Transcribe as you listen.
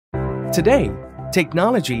Today,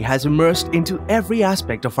 technology has immersed into every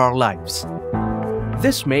aspect of our lives.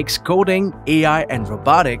 This makes coding, AI and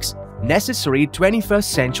robotics necessary 21st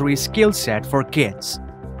century skill set for kids.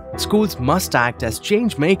 Schools must act as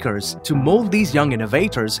change makers to mold these young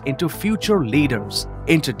innovators into future leaders.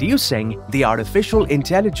 Introducing the Artificial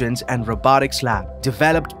Intelligence and Robotics Lab,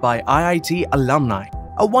 developed by IIT alumni,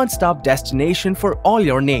 a one-stop destination for all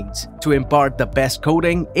your needs to impart the best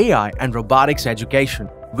coding, AI and robotics education.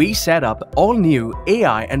 We set up all-new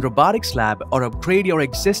AI and Robotics Lab or upgrade your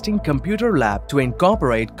existing computer lab to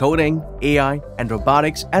incorporate coding, AI and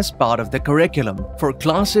robotics as part of the curriculum for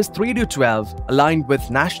classes 3 to 12, aligned with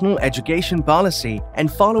national education policy and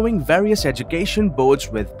following various education boards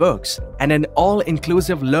with books and an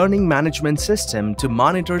all-inclusive learning management system to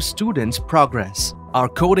monitor students' progress. Our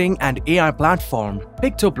coding and AI platform,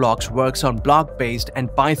 PictoBlox, works on block-based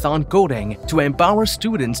and Python coding to empower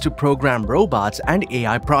students to program robots and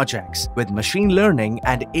AI projects with machine learning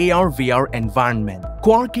and AR/VR environment.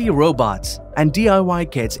 Quarky robots and DIY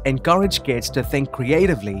kits encourage kids to think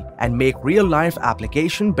creatively and make real-life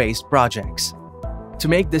application-based projects. To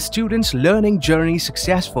make the students' learning journey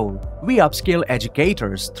successful, we upskill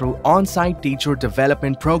educators through on-site teacher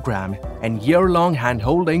development program and year-long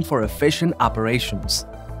hand-holding for efficient operations.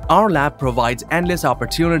 Our lab provides endless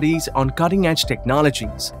opportunities on cutting-edge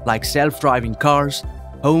technologies like self-driving cars,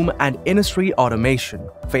 home and industry automation,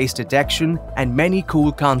 face detection, and many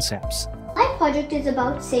cool concepts. My project is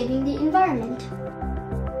about saving the environment.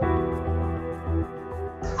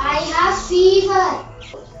 I have fever.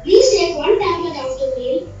 Please take one tablet after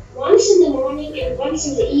meal, once in the morning and once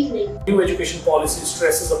in the evening. New education policy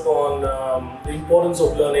stresses upon the importance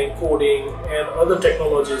of learning coding and other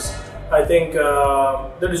technologies. I think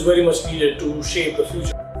that is very much needed to shape the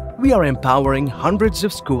future. We are empowering hundreds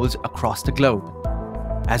of schools across the globe.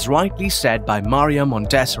 As rightly said by Maria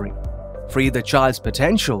Montessori, free the child's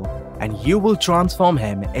potential and you will transform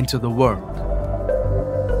him into the world.